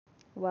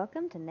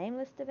Welcome to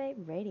Nameless Debate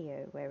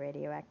Radio, where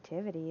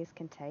radioactivity is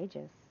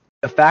contagious.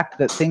 The fact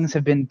that things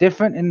have been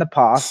different in the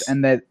past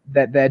and that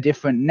they're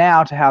different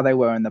now to how they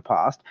were in the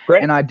past.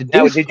 Correct. And I Now,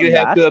 deduced did from you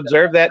have that to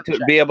observe that to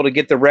be able to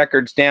get the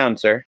records down,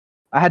 sir?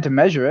 I had to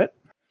measure it.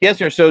 Yes,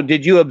 sir. So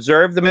did you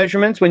observe the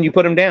measurements when you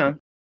put them down?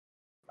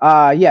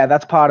 Yeah,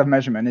 that's part of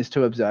measurement, is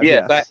to observe.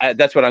 Yes, Yes.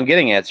 that's what I'm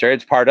getting at, sir.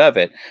 It's part of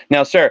it.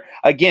 Now, sir,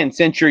 again,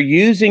 since you're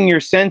using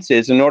your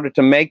senses in order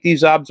to make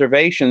these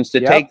observations,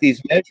 to take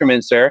these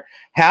measurements, sir,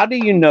 how do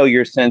you know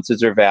your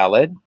senses are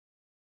valid?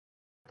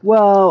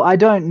 Well, I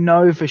don't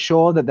know for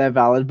sure that they're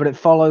valid, but it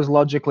follows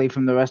logically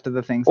from the rest of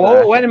the things.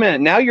 Oh, wait a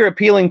minute. Now you're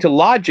appealing to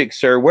logic,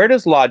 sir. Where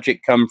does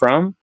logic come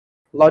from?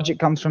 Logic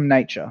comes from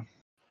nature.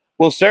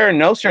 Well, sir,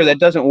 no, sir, that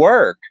doesn't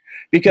work.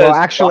 Because well,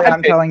 actually,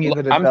 I'm telling you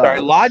that it does.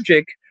 Sorry,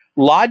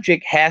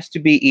 logic has to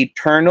be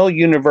eternal,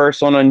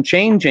 universal, and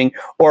unchanging,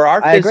 or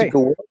our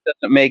physical world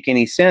doesn't make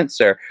any sense,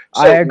 sir.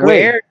 So I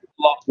agree.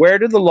 Where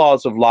do the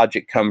laws of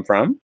logic come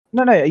from?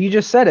 No, you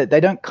just said it.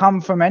 They don't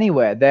come from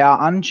anywhere. They are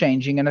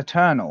unchanging and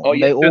eternal. Oh,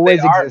 yes, they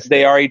always exist.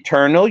 They are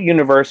eternal,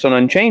 universal,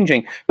 and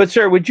unchanging. But,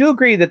 sir, would you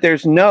agree that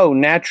there's no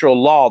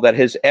natural law that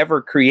has ever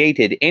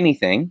created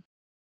anything?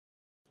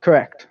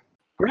 Correct.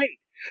 Great.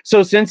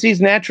 So since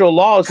these natural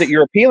laws that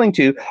you're appealing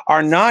to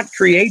are not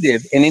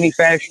creative in any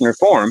fashion or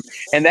form,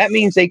 and that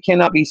means they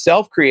cannot be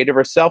self-creative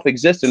or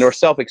self-existent or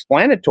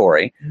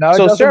self-explanatory. No,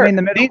 so, it doesn't sir, mean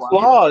the middle these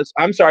one. laws,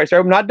 I'm sorry, sir,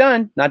 I'm not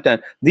done.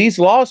 These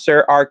laws,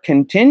 sir, are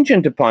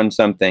contingent upon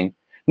something.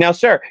 Now,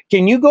 sir,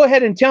 can you go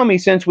ahead and tell me,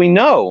 since we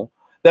know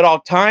that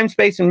all time,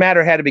 space, and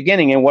matter had a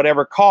beginning, and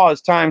whatever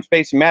caused time,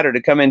 space, and matter to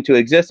come into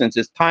existence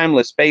is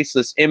timeless,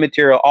 spaceless,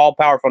 immaterial,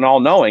 all-powerful, and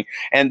all-knowing.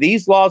 And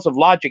these laws of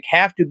logic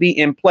have to be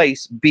in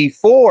place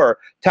before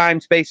time,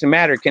 space, and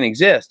matter can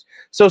exist.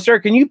 So, sir,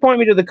 can you point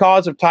me to the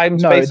cause of time,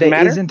 space, and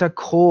matter? No, there isn't a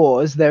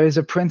cause. There is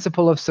a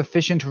principle of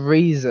sufficient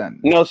reason.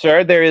 No,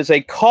 sir, there is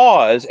a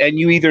cause, and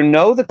you either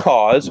know the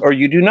cause or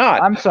you do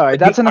not. I'm sorry,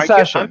 that's an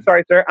assertion.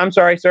 I'm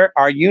sorry, sir.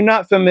 Are you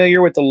not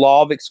familiar with the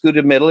law of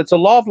excluded middle? It's a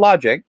law of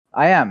logic.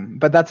 I am,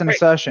 but that's an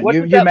assertion. What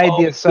You is that made law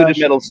the of excluded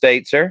assertion. middle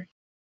state, sir?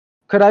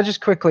 Could I just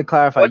quickly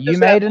clarify? What You is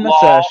made that an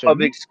law assertion. of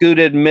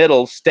excluded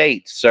middle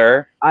state,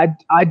 sir? I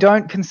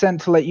don't consent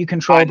to let you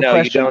control the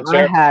question. You don't,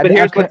 sir. But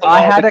here's what the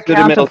law of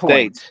excluded middle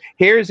counterpoint. states.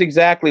 Here's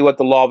exactly what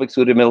the law of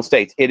excluded middle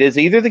states. It is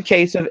either the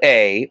case of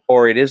A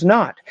or it is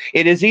not.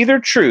 It is either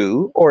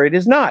true or it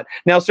is not.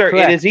 Now, sir,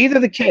 Correct. It is either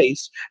the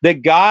case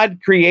that God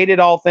created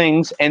all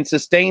things and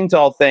sustains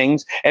all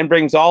things and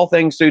brings all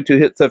things through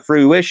to the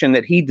fruition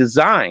that he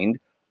designed,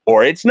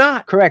 or it's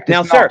not. Correct.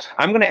 Now, sir,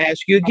 I'm going to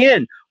ask you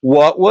again.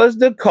 What was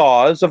the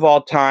cause of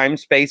all time,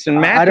 space,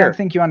 and matter? I don't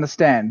think you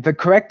understand. The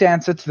correct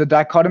answer to the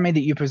dichotomy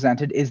that you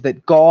presented is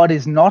that God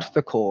is not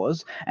the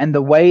cause, and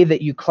the way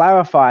that you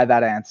clarify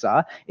that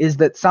answer is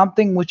that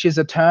something which is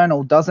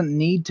eternal doesn't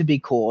need to be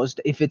caused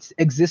if its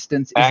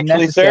existence is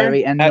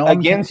necessary and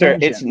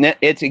non-contingent. Again, sir,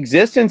 its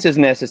existence is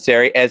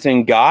necessary, as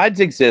in God's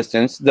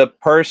existence, the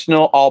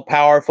personal,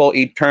 all-powerful,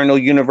 eternal,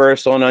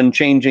 universal, and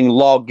unchanging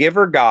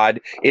lawgiver God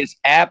is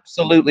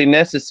absolutely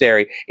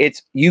necessary.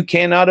 You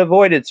cannot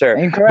avoid it, sir.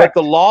 Incorrect. But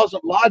the laws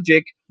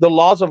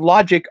of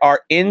logic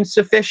are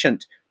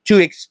insufficient to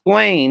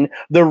explain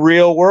the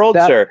real world,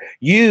 sir.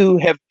 You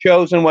have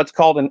chosen what's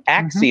called an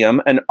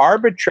axiom, an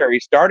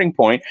arbitrary starting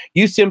point.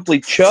 You simply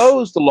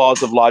chose the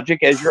laws of logic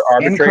as your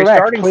arbitrary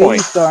starting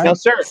point. Now,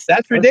 sir,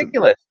 that's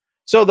ridiculous.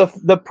 So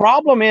the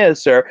problem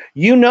is, sir,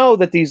 you know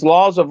that these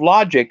laws of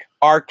logic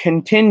are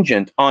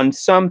contingent on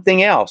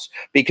something else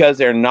because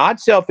they're not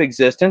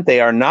self-existent, they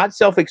are not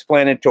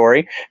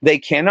self-explanatory, they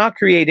cannot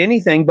create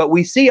anything, but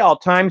we see all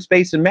time,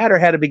 space, and matter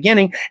had a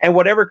beginning, and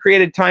whatever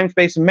created time,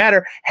 space, and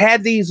matter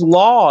had these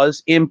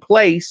laws in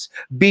place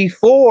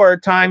before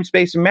time,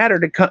 space, and matter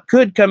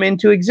could come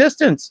into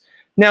existence.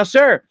 Now,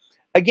 sir,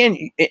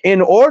 again, in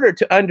order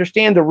to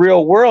understand the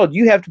real world,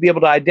 you have to be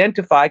able to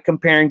identify,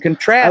 compare, and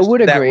contrast. I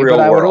would agree,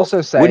 but I would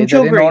also say that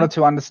in order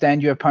to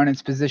understand your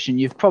opponent's position,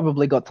 you've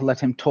probably got to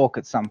let him talk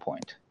at some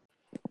point.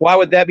 Why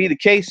would that be the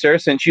case, sir,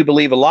 since you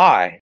believe a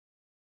lie?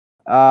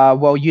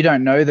 Well, you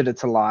don't know that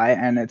it's a lie,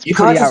 and it's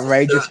pretty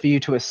outrageous for you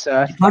to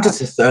assert. You can't just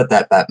assert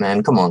that,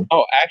 Batman. Come on.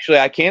 Oh, actually,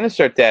 I can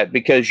assert that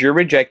because you're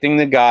rejecting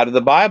the God of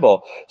the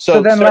Bible.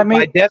 So then, sir,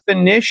 by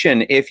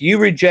definition, if you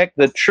reject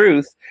the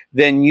truth,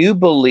 then you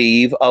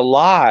believe a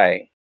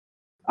lie.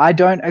 I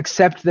don't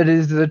accept that it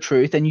is the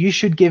truth, and you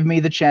should give me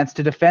the chance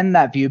to defend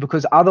that view,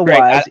 because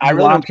otherwise, I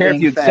really don't care if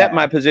you accept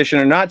my position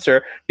or not,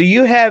 sir. Do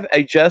you have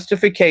a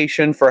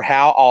justification for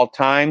how all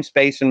time,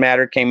 space, and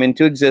matter came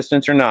into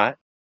existence or not?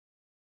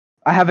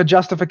 I have a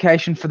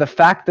justification for the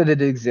fact that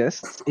it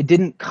exists. It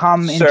didn't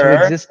come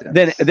into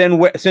existence.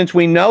 Then since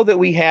we know that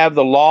we have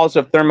the laws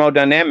of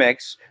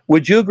thermodynamics,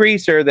 would you agree,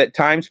 sir, that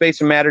time, space,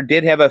 and matter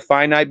did have a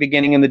finite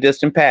beginning in the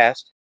distant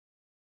past?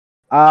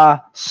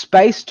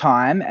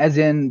 Space-time, as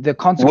in the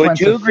consequence of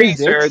physics. Would you agree,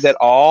 sir, that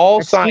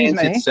all science,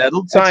 it's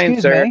settled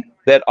science, sir,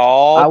 that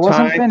all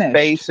time,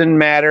 space, and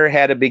matter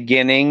had a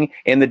beginning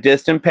in the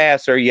distant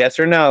past, sir? Yes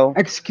or no?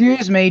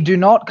 Excuse me, do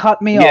not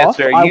cut me off.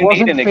 Sir, I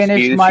wasn't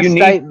finished my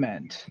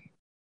statement.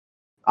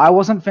 I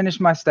wasn't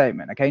finished my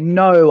statement, okay?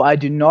 No, I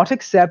do not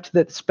accept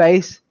that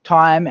space,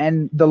 time,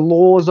 and the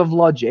laws of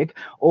logic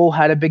all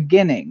had a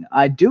beginning.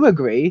 I do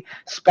agree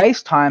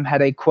space-time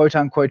had a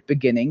quote-unquote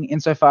beginning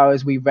insofar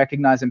as we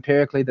recognize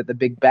empirically that the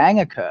Big Bang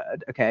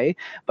occurred, okay?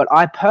 But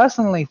I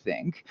personally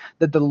think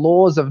that the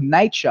laws of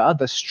nature,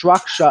 the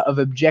structure of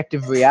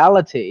objective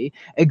reality,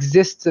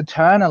 exists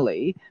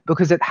eternally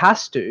because it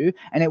has to,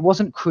 and it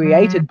wasn't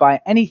created by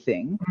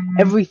anything.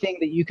 Everything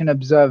that you can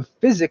observe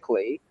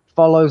physically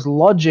follows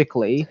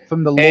logically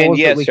from the And laws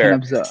that yes, we sir, can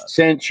observe.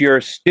 since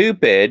you're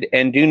stupid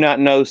and do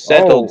not know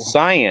settled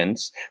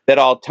science that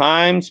all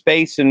time,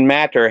 space, and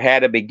matter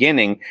had a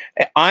beginning,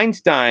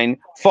 Einstein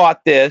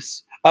fought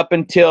this up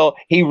until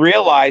he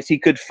realized he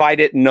could fight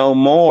it no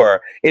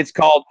more. It's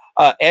called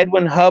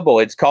Edwin Hubble.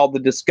 It's called the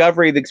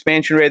discovery of the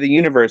expansion rate of the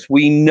universe.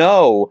 We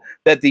know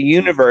that the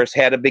universe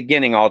had a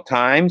beginning. All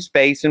time,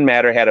 space, and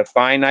matter had a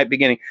finite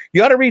beginning.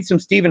 You ought to read some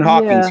Stephen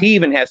Hawking. Yeah. He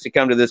even has to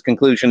come to this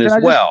conclusion as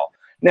well.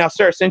 Now,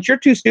 sir, since you're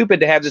too stupid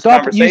to have this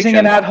Stop conversation using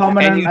an ad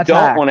hominem and you attack.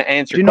 don't want to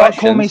answer Do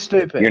questions, not call me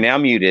stupid. You're now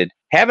muted.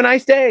 Have a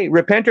nice day.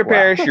 Repent or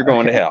perish. You're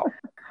going to hell.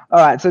 All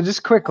right, so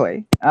just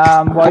quickly,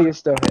 while you're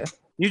still here,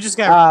 You just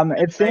got.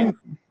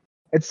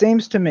 it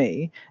seems to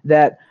me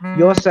that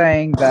you're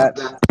saying that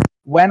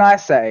when I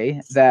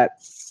say that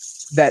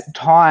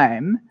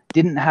time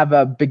didn't have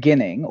a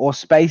beginning or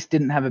space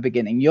didn't have a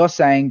beginning, you're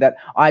saying that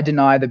I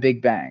deny the Big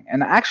Bang.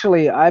 And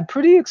actually, I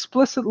pretty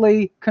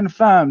explicitly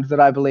confirmed that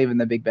I believe in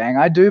the Big Bang.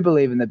 I do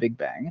believe in the Big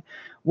Bang.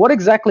 What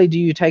exactly do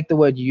you take the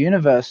word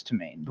universe to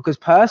mean? Because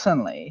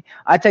personally,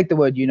 I take the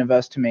word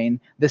universe to mean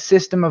the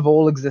system of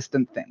all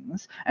existent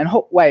things. And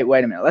wait a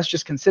minute, let's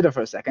just consider for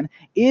a second.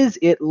 Is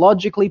it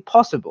logically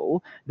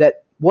possible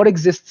that what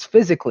exists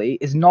physically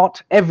is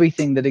not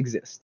everything that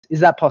exists? Is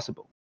that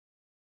possible?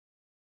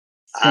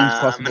 Seems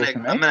possible to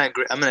me. I'm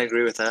gonna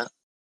agree with that.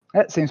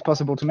 That seems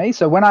possible to me.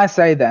 So when I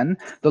say then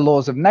the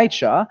laws of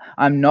nature,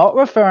 I'm not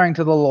referring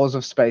to the laws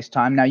of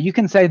space-time. Now you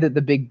can say that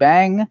the Big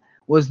Bang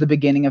was the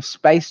beginning of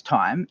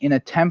space-time in a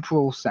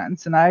temporal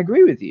sense, and I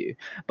agree with you.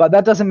 But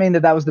that doesn't mean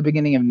that that was the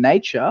beginning of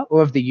nature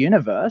or of the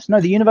universe.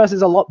 No, the universe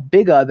is a lot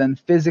bigger than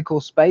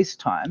physical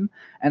space-time,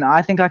 and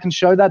I think I can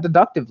show that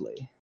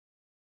deductively.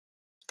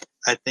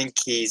 I think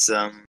he's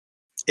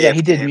Yeah,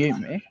 he did mute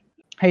me.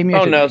 He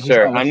muted no, me.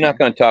 sir. I'm not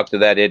going to talk to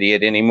that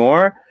idiot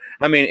anymore.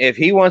 I mean, if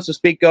he wants to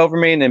speak over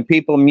me and then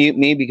people mute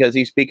me because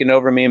he's speaking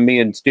over me and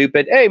being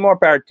stupid, hey, more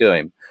power to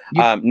him.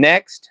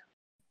 Next.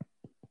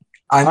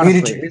 I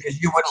muted you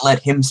because you wouldn't let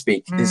him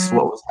speak, is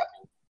what was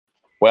happening.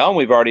 Well,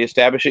 we've already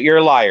established that you're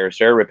a liar,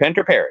 sir. Repent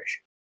or perish.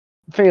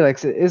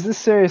 Felix, is this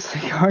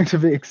seriously going to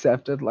be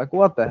accepted? Like,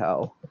 what the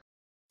hell?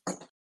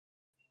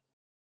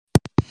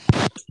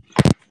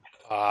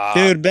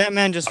 Dude,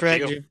 Batman just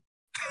wrecked you.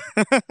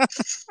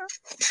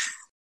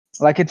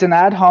 Like, it's an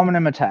ad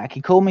hominem attack.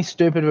 He called me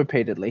stupid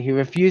repeatedly. He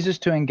refuses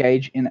to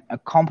engage in a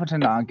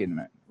competent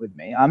argument with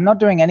me. I'm not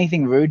doing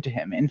anything rude to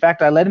him. In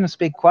fact, I let him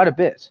speak quite a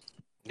bit.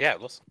 Yeah,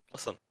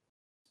 listen.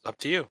 Up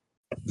to you.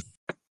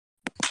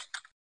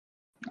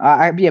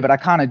 Yeah, but I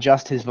can't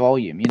adjust his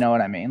volume. You know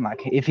what I mean?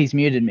 Like, if he's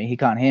muted me, he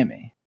can't hear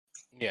me.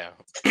 Yeah.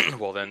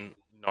 Well, then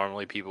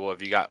normally people,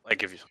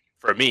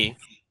 for me,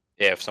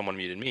 if someone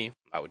muted me,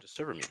 I would just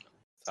server mute them.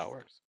 That's how it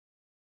works.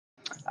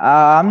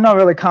 I'm not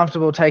really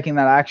comfortable taking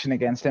that action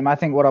against him. I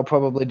think what I'll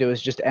probably do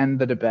is just end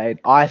the debate.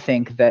 I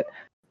think that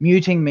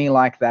muting me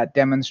like that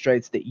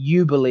demonstrates that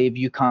you believe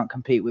you can't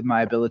compete with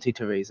my ability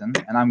to reason,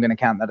 and I'm going to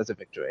count that as a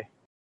victory.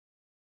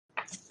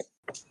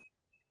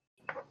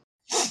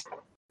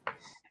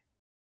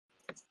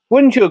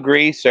 Wouldn't you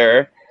agree,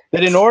 sir,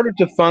 that in order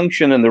to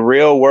function in the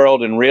real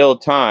world in real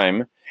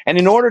time, and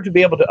in order to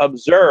be able to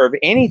observe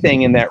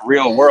anything in that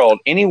real world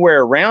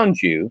anywhere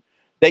around you,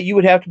 that you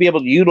would have to be able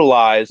to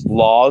utilize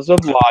laws of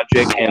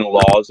logic and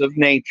laws of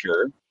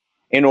nature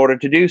in order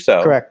to do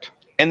so? Correct.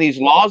 And these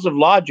laws of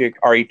logic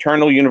are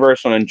eternal,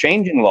 universal, and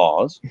unchanging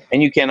laws,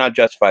 and you cannot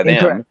justify them.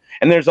 Incorrect.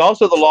 And there's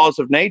also the laws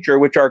of nature,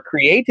 which are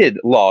created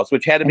laws,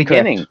 which had a Incorrect.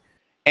 beginning.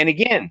 And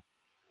again,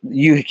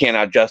 you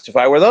cannot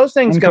justify where those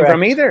things come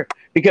from either.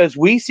 Because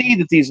we see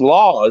that these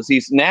laws,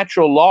 these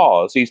natural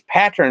laws, these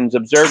patterns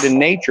observed in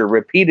nature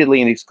repeatedly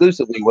and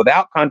exclusively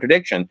without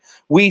contradiction,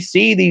 we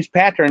see these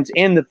patterns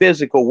in the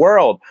physical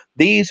world.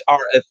 These are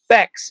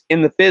effects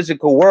in the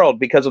physical world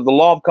because of the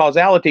law of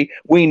causality.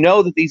 We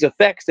know that these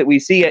effects that we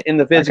see in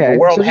the physical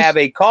world have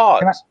a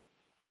cause.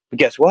 But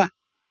guess what?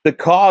 The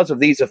cause of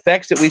these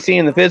effects that we see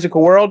in the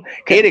physical world,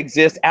 it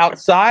exists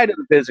outside of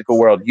the physical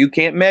world. You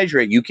can't measure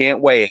it. You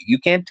can't weigh it. You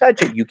can't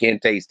touch it. You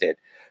can't taste it.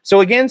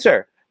 So again,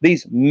 sir,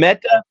 these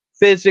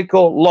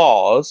metaphysical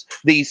laws,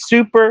 these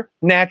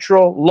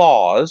supernatural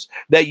laws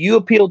that you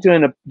appeal to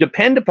and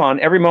depend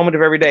upon every moment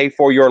of every day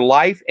for your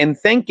life and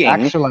thinking,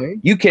 Actually,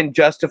 you can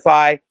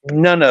justify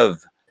none of.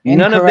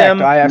 None of Incorrect.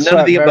 them, I none of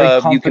assert the very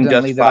above, you can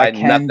confidently that I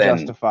justify can nothing.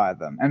 justify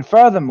them. And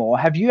furthermore,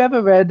 have you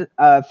ever read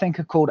a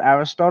thinker called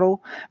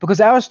Aristotle? Because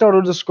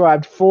Aristotle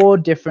described 4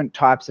 different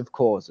types of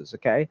causes,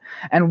 okay?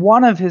 And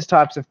one of his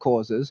types of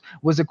causes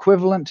was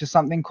equivalent to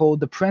something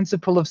called the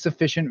principle of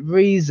sufficient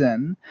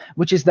reason,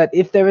 which is that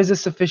if there is a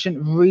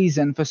sufficient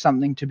reason for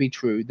something to be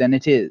true, then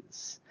it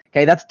is.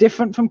 Okay, that's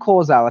different from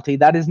causality.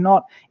 That is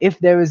not if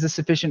there is a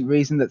sufficient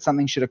reason that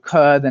something should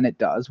occur, then it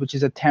does, which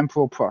is a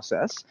temporal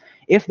process.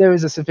 If there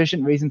is a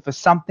sufficient reason for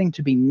something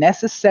to be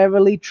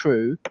necessarily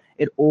true,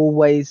 it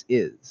always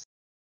is.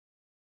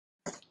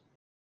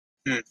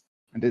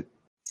 And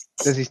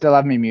does he still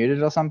have me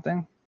muted or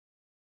something?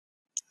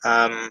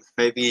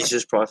 Maybe he's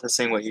just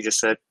processing what you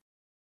just said.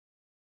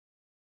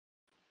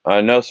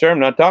 No, sir, I'm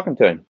not talking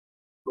to him.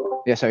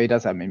 Yeah, so he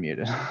does have me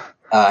muted.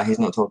 He's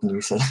not talking to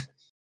you, sir.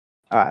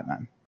 All right,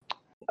 man.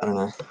 I don't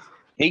know.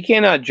 He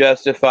cannot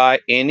justify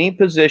any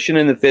position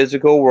in the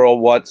physical world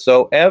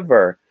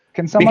whatsoever.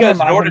 Can someone Because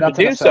in remind order him to that's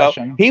an do so,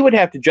 assertion? he would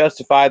have to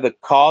justify the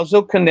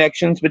causal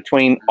connections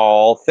between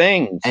all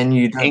things, And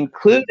you don't.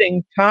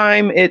 including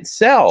time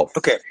itself.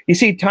 Okay. You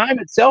see, time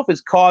itself is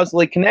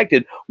causally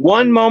connected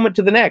one moment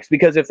to the next,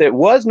 because if it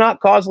was not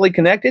causally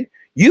connected,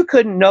 you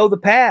couldn't know the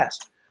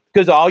past,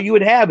 because all you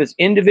would have is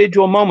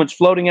individual moments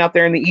floating out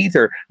there in the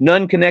ether,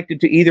 none connected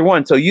to either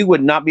one. So you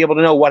would not be able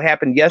to know what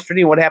happened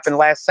yesterday and what happened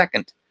last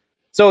second.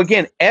 So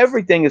again,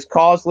 everything is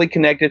causally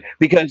connected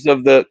because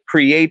of the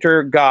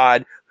creator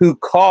God who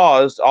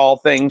caused all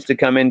things to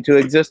come into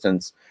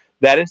existence.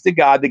 That is the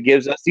God that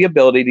gives us the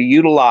ability to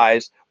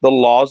utilize the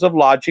laws of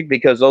logic,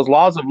 because those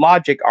laws of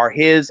logic are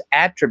his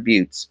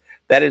attributes.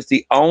 That is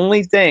the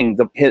only thing,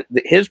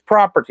 his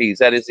properties,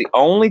 that is the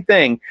only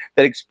thing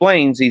that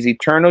explains these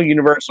eternal,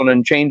 universal, and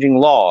unchanging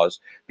laws,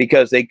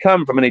 because they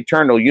come from an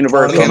eternal,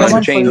 universal, and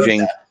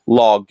unchanging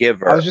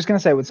lawgiver. I was just going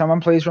to say, would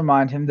someone please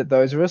remind him that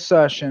those are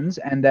assertions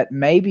and that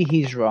maybe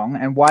he's wrong,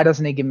 and why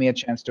doesn't he give me a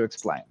chance to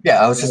explain?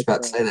 Yeah, I was just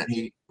about to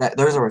say that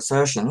those are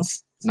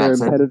assertions. They're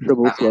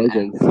impenetrable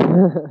slogans.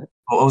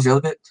 What was the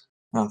other bit?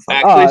 Oh,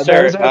 fuck. Actually,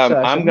 sir, those are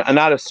I'm assertions.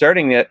 not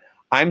asserting it.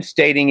 I'm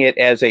stating it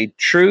as a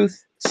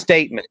truth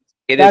statement.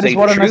 It That is is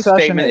what a an truth assertion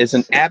statement. is.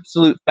 It's an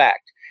absolute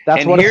fact.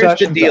 That's And what here's the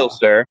assertions deal, are.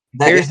 sir.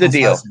 That Here's is the an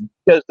deal. assertion.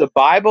 Because the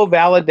Bible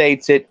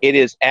validates it, it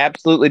is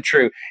absolutely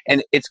true.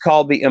 And it's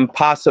called the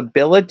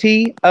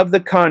impossibility of the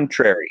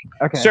contrary.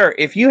 Okay. Sir,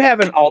 if you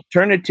have an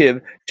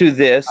alternative to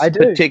this I do.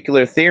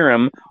 particular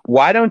theorem,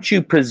 why don't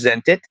you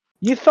present it?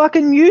 You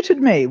fucking muted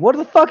me. What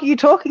the fuck are you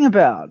talking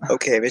about?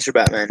 Okay, Mr.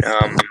 Batman.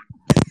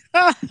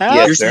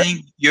 Yes, sir.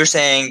 You're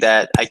saying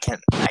that I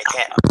can't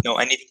know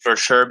anything for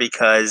sure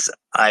because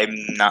I'm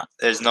not.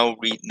 There's no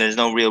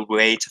real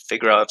way to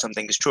figure out if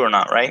something is true or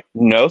not, right?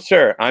 No,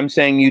 sir. I'm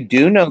saying you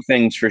do know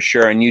things for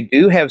sure, and you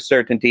do have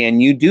certainty,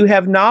 and you do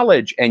have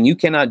knowledge, and you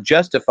cannot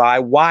justify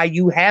why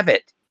you have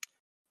it.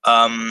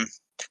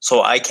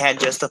 So I can't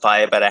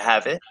justify it, but I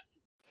have it.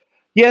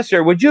 Yes,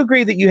 sir. Would you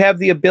agree that you have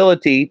the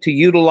ability to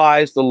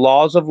utilize the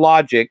laws of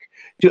logic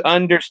to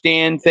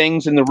understand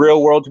things in the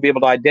real world, to be able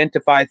to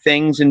identify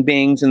things and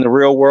beings in the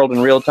real world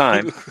in real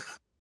time?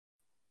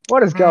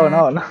 What is going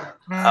on?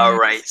 All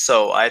right.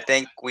 So I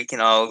think we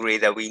can all agree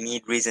that we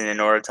need reason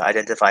in order to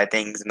identify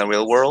things in the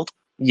real world.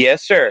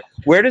 Yes, sir.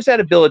 Where does that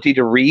ability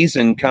to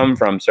reason come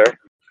from, sir?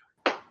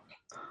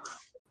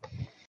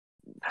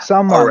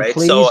 Someone,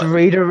 please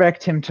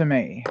redirect him to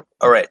me.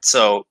 All right.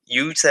 So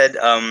you said,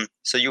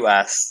 so you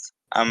asked.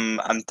 I'm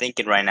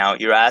thinking right now.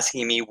 You're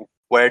asking me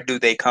where do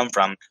they come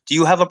from? Do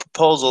you have a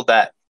proposal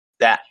that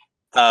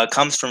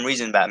comes from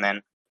reason,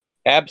 Batman?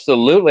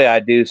 Absolutely, I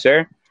do,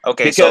 sir.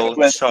 Okay, because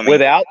so show me.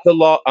 Without the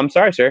law, I'm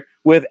sorry, sir.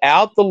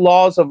 Without the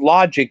laws of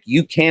logic,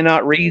 you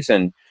cannot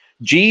reason.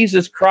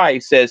 Jesus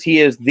Christ says he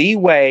is the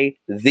way,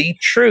 the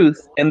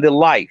truth, and the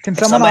life. Can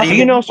someone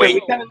you know, sir,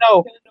 we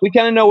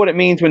kind of know what it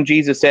means when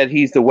Jesus said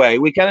he's the way.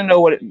 We kind of know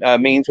what it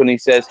means when he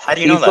says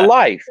he's the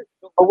life.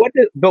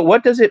 But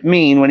what does it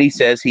mean when he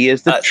says he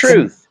is the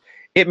truth?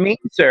 It means,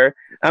 sir,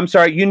 I'm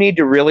sorry, you need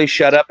to really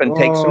shut up and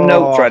take some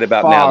notes right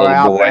about now,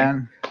 little boy.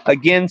 Man.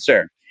 Again,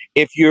 sir,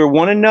 if you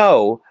want to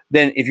know,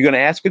 then if you're going to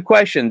ask a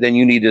question, then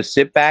you need to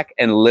sit back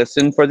and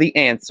listen for the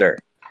answer.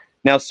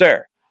 Now,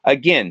 sir,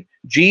 again,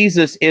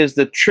 Jesus is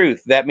the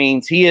truth. That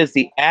means he is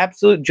the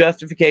absolute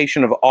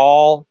justification of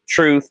all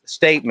truth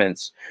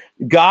statements.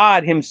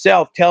 God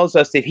himself tells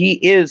us that he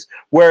is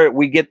where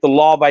we get the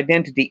law of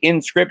identity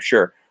in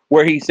Scripture,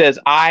 where he says,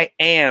 I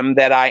am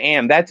that I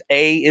am. That's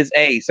A is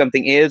A.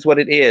 Something is what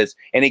it is,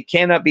 and it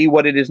cannot be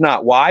what it is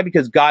not. Why?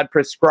 Because God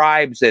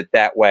prescribes it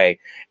that way.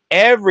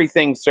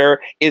 Everything, sir,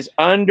 is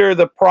under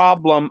the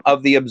problem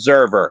of the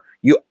observer.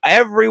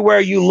 Everywhere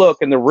you look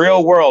in the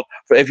real world,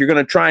 if you're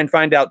going to try and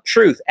find out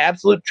truth,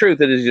 absolute truth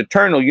that is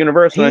eternal,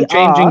 universal, and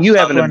unchanging, you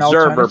have an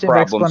observer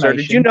problem, sir.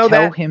 Did you know that?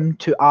 Tell him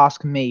to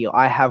ask me.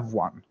 I have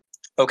one.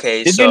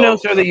 Okay, Did you know,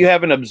 sir, that you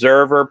have an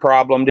observer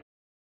problem? Go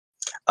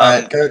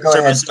ahead.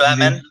 Mr.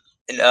 Batman,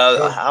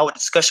 how a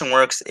discussion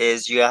works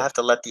is you have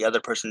to let the other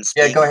person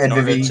speak go ahead, in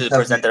order Vivi. to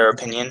present their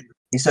opinion.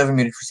 He's 7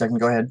 minutes for a second.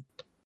 Go ahead.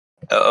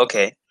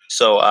 Okay,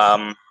 so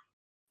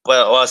what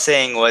I was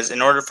saying was,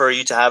 in order for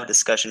you to have a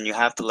discussion, you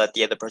have to let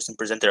the other person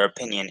present their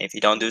opinion. If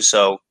you don't do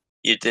so,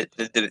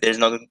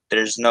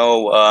 there's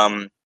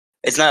no.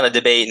 It's not a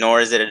debate, nor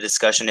is it a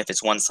discussion if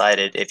it's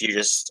one-sided. If you're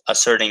just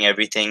asserting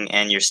everything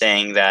and you're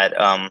saying that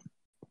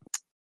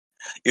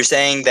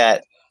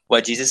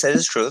what Jesus says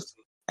is truth,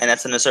 and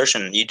that's an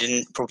assertion. You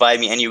didn't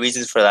provide me any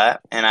reasons for that,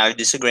 and I'm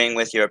disagreeing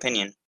with your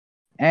opinion.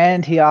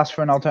 And he asked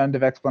for an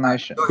alternative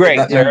explanation. Great,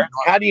 sir.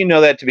 How do you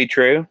know that to be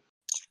true?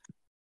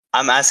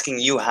 I'm asking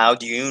you, how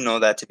do you know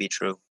that to be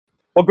true?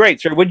 Well,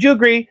 great, sir. Would you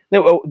agree?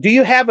 Do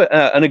you have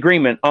an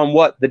agreement on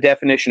what the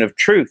definition of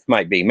truth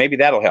might be? Maybe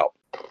that'll help.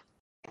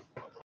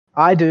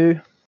 I do.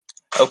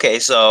 Okay,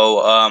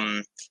 so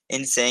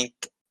InSync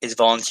is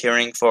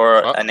volunteering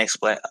for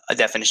a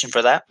definition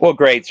for that. Well,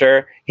 great,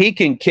 sir. He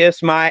can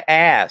kiss my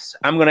ass.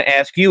 I'm going to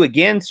ask you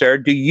again, sir.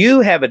 Do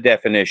you have a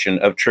definition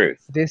of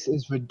truth? This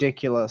is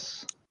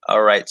ridiculous.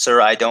 All right,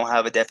 sir. I don't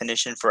have a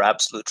definition for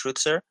absolute truth,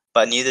 sir,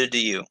 but neither do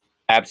you.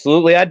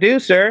 Absolutely, I do,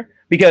 sir,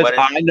 because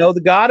I know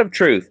the God of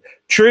truth.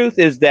 Truth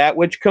is that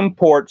which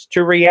comports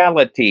to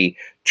reality.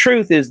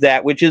 Truth is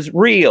that which is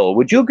real.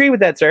 Would you agree with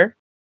that, sir?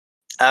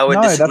 I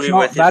would disagree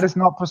with that is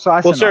not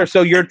precise enough. Sir,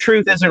 so your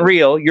truth isn't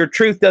real. Your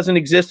truth doesn't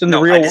exist in the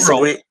real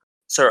world.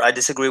 Sir, I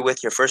disagree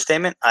with your first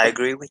statement. I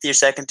agree with your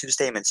second two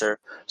statements, sir.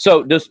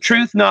 So does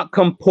truth not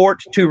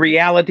comport to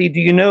reality?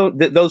 Do you know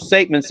that those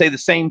statements say the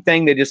same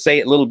thing? They just say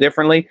it a little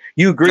differently.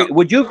 You agree? No.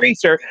 Would you agree,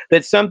 sir,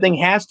 that something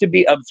has to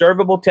be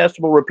observable,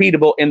 testable,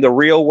 repeatable in the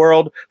real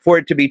world for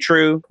it to be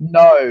true?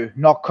 No,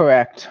 not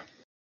correct.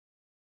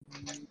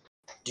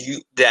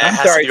 I'm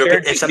sorry,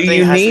 sir. Do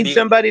you need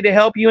somebody to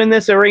help you in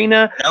this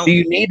arena? No. Do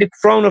you need to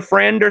phone a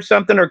friend or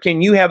something, or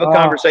can you have a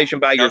conversation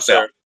by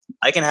yourself? Sir.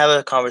 I can have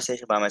a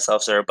conversation by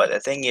myself, sir. But the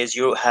thing is,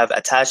 you have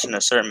attached an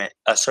assertion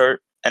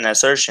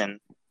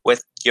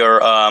with your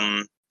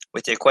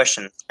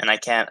question, and I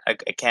can't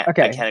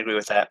agree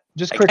with that.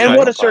 And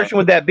what assertion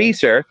would that be,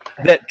 sir?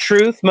 That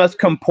truth must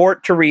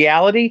comport to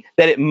reality?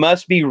 That it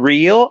must be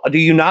real? Do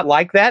you not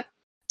like that?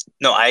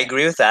 No, I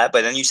agree with that,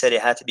 but then you said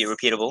it had to be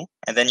repeatable,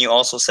 and then you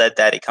also said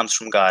that it comes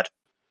from God.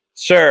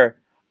 Sir,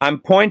 I'm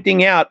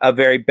pointing out a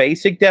very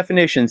basic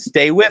definition.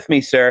 Stay with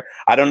me, sir.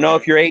 I don't know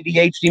if your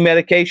ADHD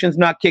medication's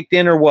not kicked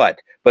in or what,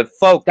 but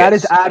focus. That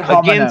is ad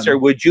hominem. Again, sir,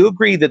 would you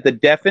agree that the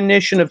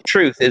definition of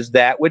truth is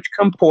that which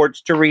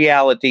comports to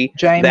reality,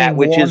 Jamie, that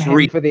which is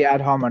real? For the ad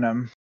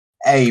hominem.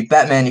 Hey,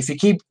 Batman, if you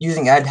keep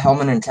using ad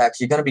hominem tax,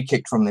 you're going to be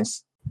kicked from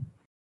this.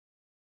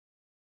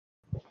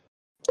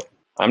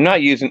 I'm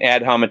not using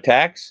ad hominem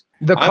tax.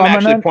 I'm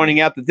actually pointing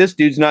out that this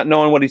dude's not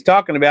knowing what he's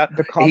talking about.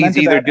 He's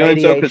either doing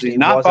so because he's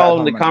not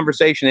following the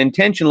conversation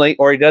intentionally,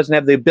 or he doesn't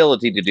have the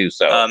ability to do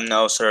so.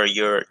 No, sir.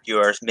 You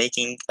are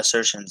making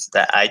assertions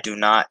that I do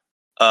not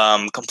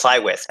comply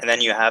with, and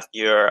then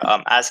you're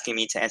asking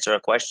me to answer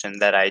a question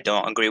that I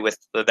don't agree with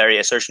the very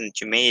assertion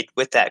that you made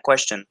with that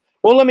question.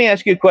 Well, let me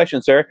ask you a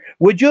question, sir.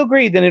 Would you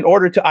agree that in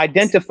order to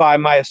identify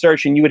my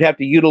assertion, you would have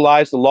to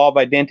utilize the law of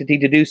identity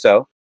to do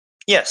so?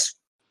 Yes.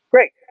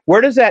 Great. Where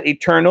does that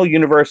eternal,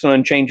 universal,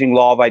 unchanging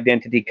law of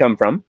identity come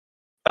from?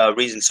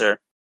 Reason, sir.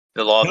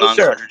 The law of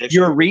non-contradiction.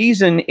 Your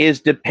reason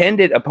is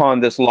dependent upon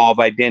this law of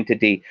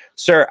identity.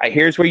 Sir,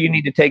 here's where you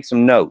need to take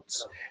some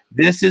notes.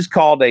 This is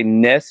called a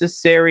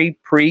necessary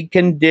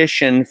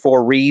precondition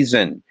for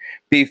reason.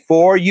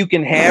 Before you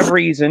can have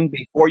reason,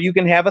 before you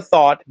can have a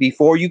thought,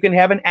 before you can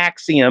have an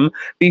axiom,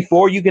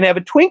 before you can have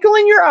a twinkle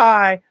in your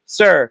eye,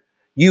 sir,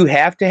 you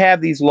have to have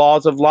these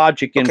laws of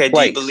logic in place.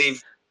 Do you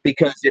believe?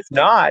 Because if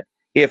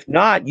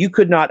not, you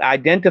could not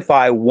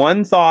identify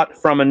one thought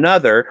from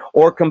another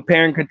or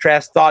compare and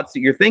contrast thoughts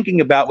that you're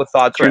thinking about with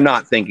thoughts you're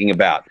not thinking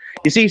about.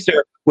 You see,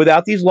 sir,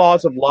 without these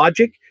laws of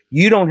logic,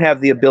 you don't have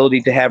the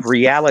ability to have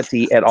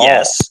reality at all.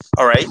 Yes.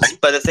 All right.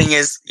 But the thing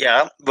is,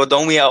 but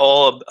don't we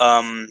all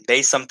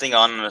base something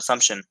on an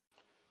assumption?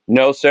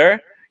 No, sir.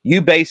 You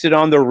base it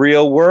on the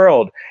real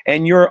world.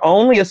 And your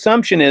only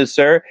assumption is,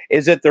 sir,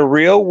 is that the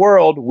real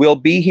world will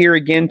be here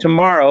again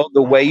tomorrow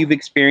the way you've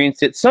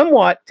experienced it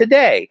somewhat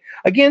today.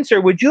 Again, sir,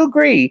 would you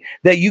agree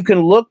that you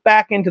can look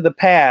back into the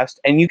past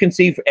and you can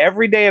see for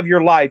every day of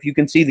your life, you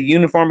can see the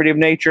uniformity of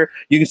nature,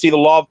 you can see the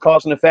law of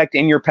cause and effect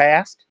in your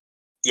past?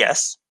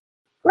 Yes.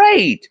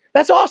 Great.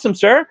 That's awesome,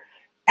 sir.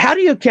 How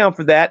do you account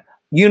for that?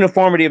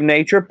 Uniformity of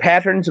nature,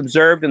 patterns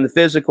observed in the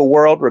physical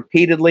world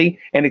repeatedly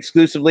and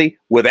exclusively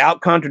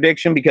without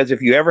contradiction, because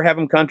if you ever have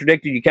them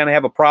contradicted, you kind of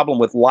have a problem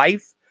with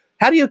life.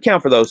 How do you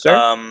account for those, sir?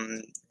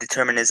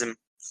 Determinism.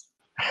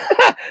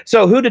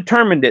 So who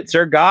determined it,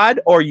 sir? God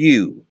or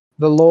you?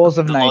 The laws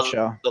of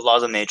nature. The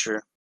laws of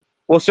nature.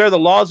 Well, sir, the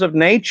laws of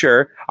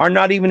nature are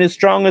not even as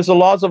strong as the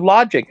laws of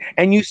logic,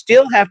 and you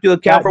still have to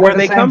account for where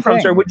they come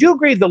from, sir. Would you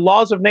agree the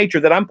laws of nature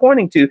that I'm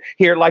pointing to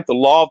here, like the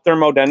law of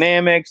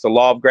thermodynamics, the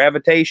law of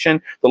gravitation,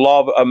 the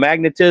law of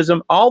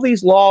magnetism, all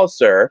these laws,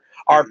 sir,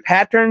 are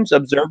patterns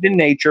observed in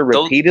nature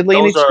repeatedly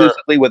and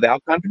exclusively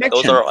without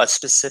contradiction. Those are a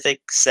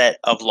specific set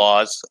of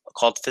laws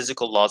called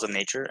physical laws of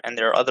nature, and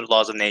there are other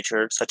laws of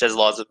nature, such as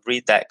laws of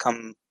reason, that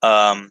come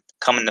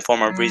in the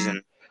form of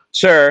reason.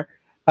 Sir,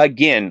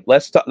 Again,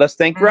 let's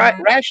think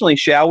rationally,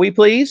 shall we,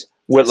 please?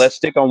 Well, let's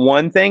stick on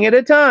one thing at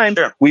a time.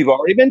 Sure. We've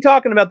already been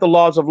talking about the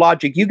laws of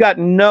logic. You got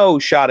no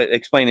shot at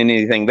explaining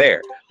anything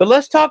there. But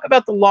let's talk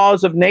about the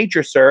laws of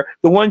nature, sir,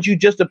 the ones you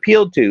just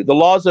appealed to, the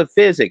laws of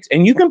physics.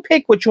 And you can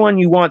pick which one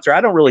you want, sir. I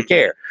don't really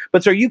care.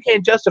 But, sir, you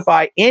can't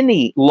justify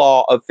any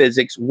law of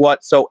physics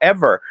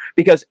whatsoever,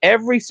 because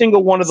every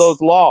single one of those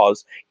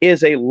laws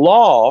is a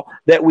law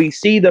that we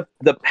see the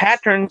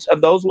patterns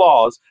of those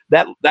laws,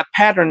 that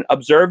pattern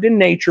observed in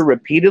nature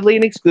repeatedly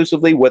and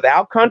exclusively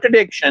without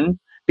contradiction.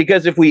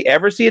 Because if we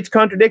ever see its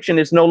contradiction,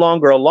 it's no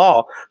longer a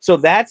law. So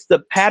that's the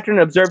pattern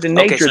observed in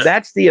nature. Sir.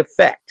 That's the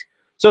effect.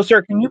 So,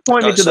 sir, can you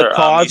point me to the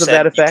cause of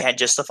that effect? You can't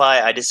justify.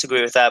 I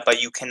disagree with that,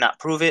 but you cannot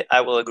prove it. I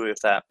will agree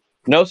with that.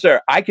 No,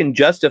 sir. I can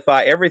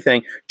justify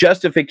everything.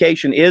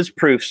 Justification is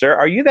proof, sir.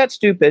 Are you that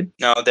stupid?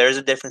 No, there's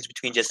a difference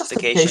between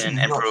justification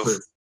and proof.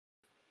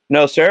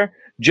 No, sir.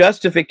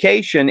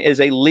 Justification is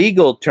a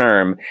legal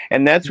term,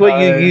 and that's what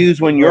you use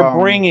when you're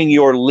bringing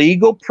your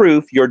legal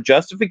proof, your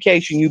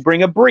justification. You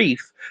bring a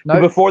brief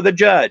before the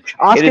judge.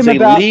 It is a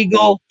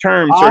legal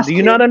term, sir. Do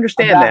you not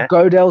understand that?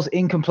 Gödel's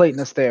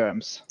incompleteness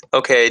theorems.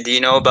 Okay, do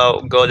you know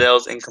about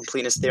Gödel's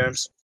incompleteness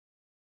theorems?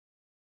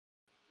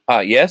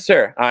 Yes,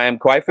 sir. I am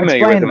quite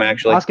familiar with them,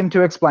 actually. Ask him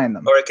to explain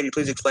them. All right, can you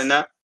please explain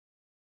that?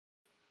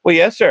 Well,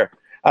 yes, sir.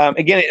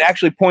 Again, it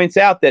actually points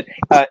out that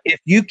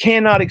if you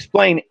cannot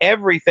explain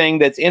everything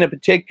that's in a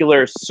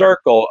particular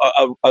circle,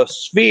 a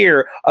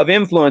sphere of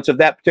influence of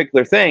that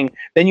particular thing,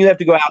 then you have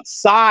to go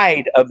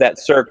outside of that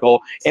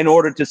circle in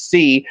order to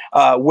see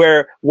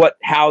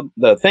how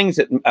the things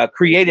that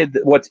created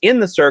what's in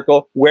the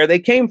circle, where they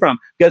came from.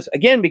 Because,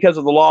 again, because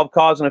of the law of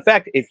cause and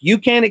effect, if you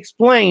can't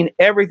explain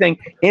everything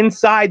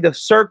inside the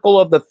circle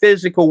of the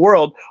physical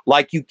world,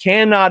 like you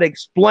cannot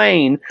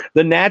explain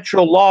the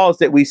natural laws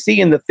that we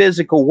see in the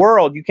physical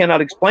world, you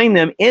cannot explain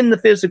them in the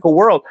physical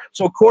world.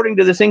 So according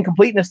to this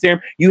incompleteness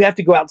theorem, you have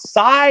to go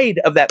outside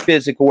of that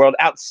physical world,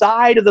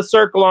 outside of the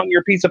circle on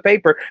your piece of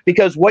paper,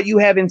 because what you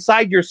have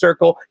inside your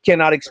circle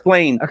cannot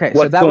explain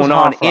what's going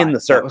on in the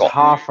circle. That was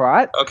half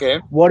right. Okay.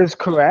 What is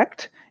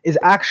correct is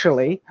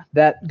actually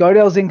that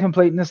Gödel's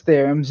incompleteness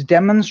theorems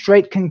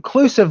demonstrate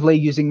conclusively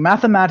using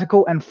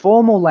mathematical and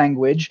formal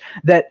language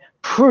that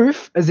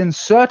proof, as in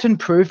certain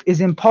proof,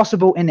 is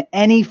impossible in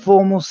any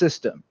formal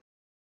system.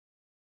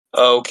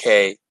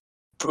 Okay.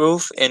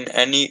 Proof in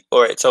any,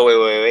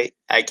 wait.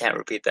 I can't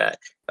repeat that.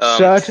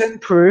 Certain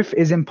proof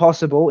is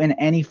impossible in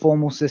any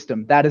formal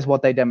system. That is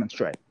what they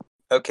demonstrate.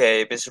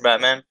 Okay, Mr.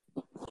 Batman?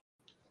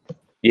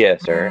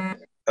 Yes, sir.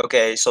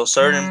 Okay, so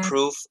certain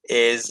proof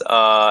is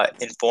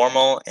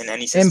informal in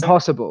any system?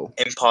 Impossible.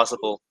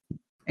 Impossible.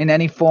 In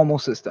any formal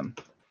system.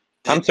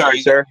 I'm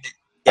sorry, sir.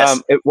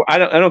 Yes. I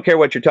don't care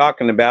what you're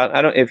talking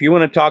about. If you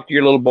want to talk to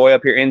your little boy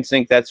up here,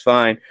 Insync, that's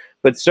fine.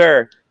 But,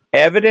 sir,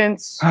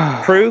 evidence,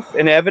 proof,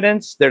 and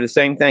evidence, they're the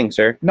same thing,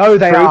 sir. No,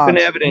 they aren't. Proof and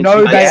evidence.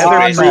 No, they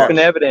are proof and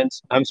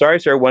evidence. I'm sorry,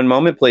 sir. One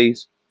moment,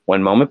 please.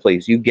 One moment,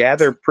 please. You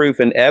gather proof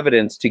and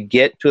evidence to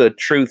get to a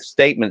truth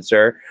statement,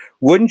 sir.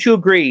 Wouldn't you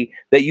agree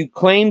that you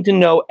claim to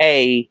know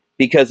A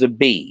because of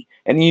B,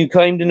 and you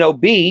claim to know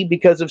B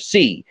because of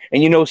C,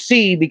 and you know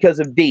C because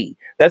of D?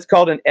 That's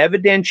called an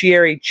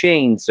evidentiary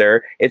chain,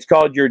 sir. It's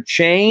called your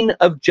chain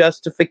of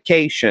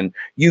justification.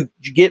 You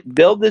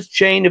build this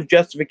chain of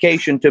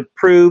justification to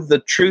prove the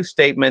truth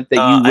statement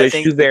that you wish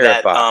to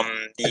verify.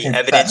 The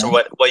evidence, or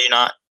what you're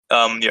not,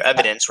 your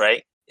evidence,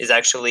 right, is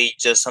actually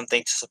just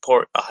something to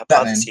support a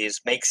hypothesis,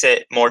 makes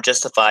it more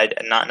justified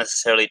and not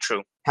necessarily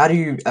true. How do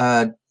you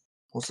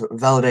also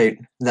validate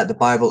that the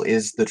Bible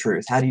is the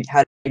truth?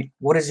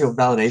 What is your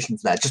validation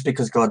for that? Just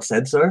because God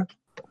said so?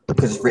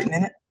 Because it's written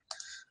in it?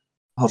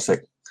 Hold a sec.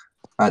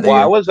 Right,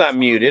 I was not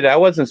muted. I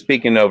wasn't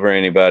speaking over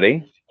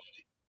anybody.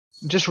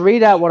 Just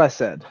read out what I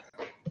said.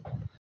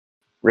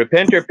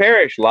 Repent or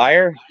perish,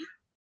 liar.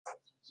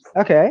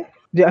 Okay.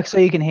 So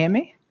you can hear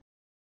me?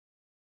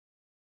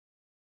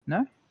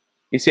 No?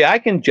 You see, I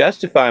can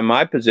justify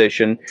my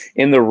position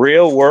in the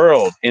real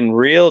world, in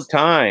real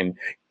time,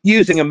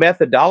 using a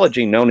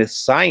methodology known as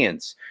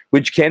science,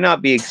 which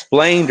cannot be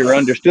explained or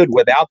understood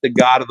without the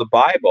God of the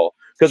Bible.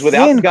 Because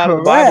without the God of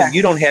the Bible,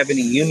 you don't have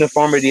any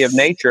uniformity of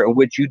nature on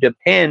which you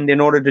depend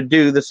in order to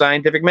do the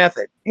scientific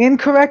method.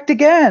 Incorrect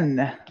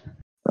again.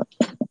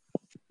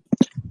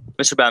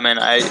 Mr. Batman,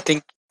 I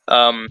think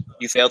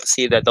you failed to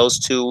see that those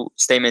two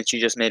statements you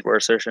just made were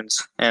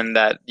assertions, and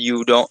that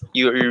you're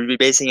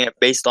basing it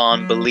based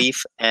on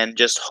belief and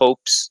just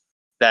hopes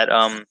that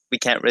we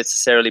can't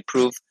necessarily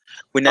prove.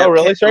 We never,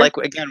 really, sir? Like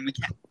again,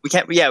 we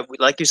can't. Yeah,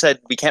 like you said,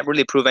 we can't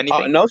really prove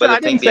anything. No, sir, I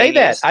didn't say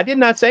that. I did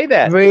not say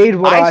that. Read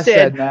what I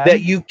said, man.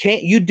 That you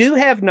can't. You do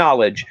have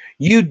knowledge.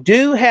 You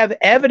do have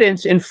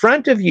evidence in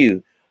front of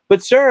you.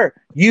 But, sir,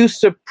 you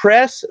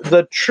suppress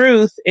the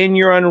truth in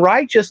your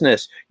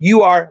unrighteousness.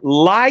 You are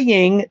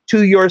lying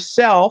to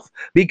yourself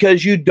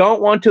because you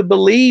don't want to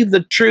believe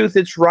the truth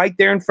that's right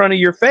there in front of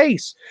your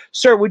face.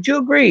 Sir, would you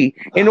agree?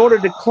 In order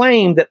to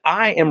claim that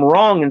I am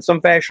wrong in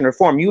some fashion or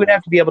form, you would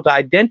have to be able to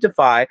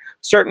identify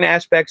certain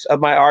aspects of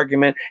my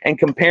argument and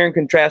compare and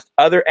contrast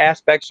other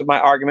aspects of my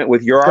argument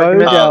with your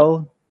argument.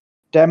 Godel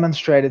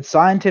demonstrated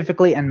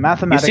scientifically and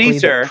mathematically You see,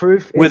 sir, that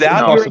proof is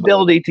without your impossible.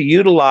 ability to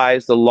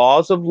utilize the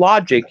laws of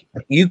logic,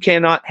 you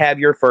cannot have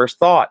your first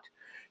thought.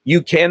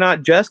 You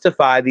cannot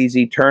justify these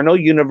eternal,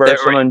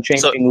 universal,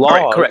 unchanging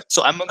laws. Correct.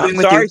 So I'm agreeing I'm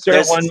with sorry, you.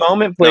 sir. One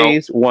moment,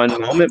 please. One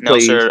moment, No,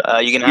 please. sir.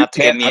 You're gonna have to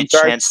give me a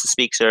chance to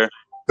speak, sir.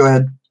 Go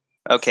ahead.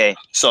 Okay.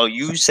 So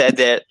you said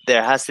that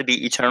there has to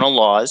be eternal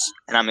laws,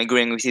 and I'm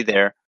agreeing with you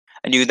there.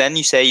 And you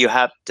say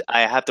I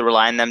have to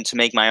rely on them to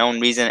make my own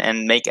reason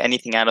and make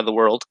anything out of the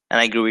world, and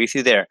I agree with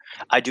you there.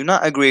 I do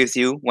not agree with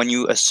you when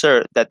you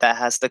assert that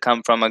has to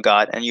come from a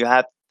God, and you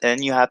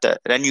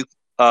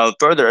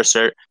further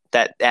assert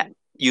that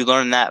you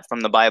learn that from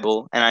the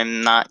Bible, and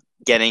I'm not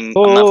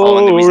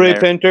following the reason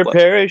repent or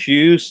perish,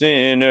 you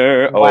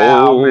sinner.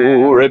 Wow,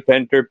 man.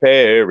 Repent or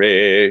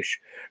perish.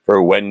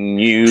 For when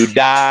you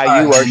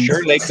die, you are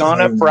surely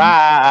gonna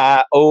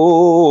fry.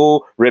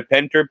 Oh,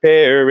 repent or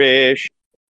perish.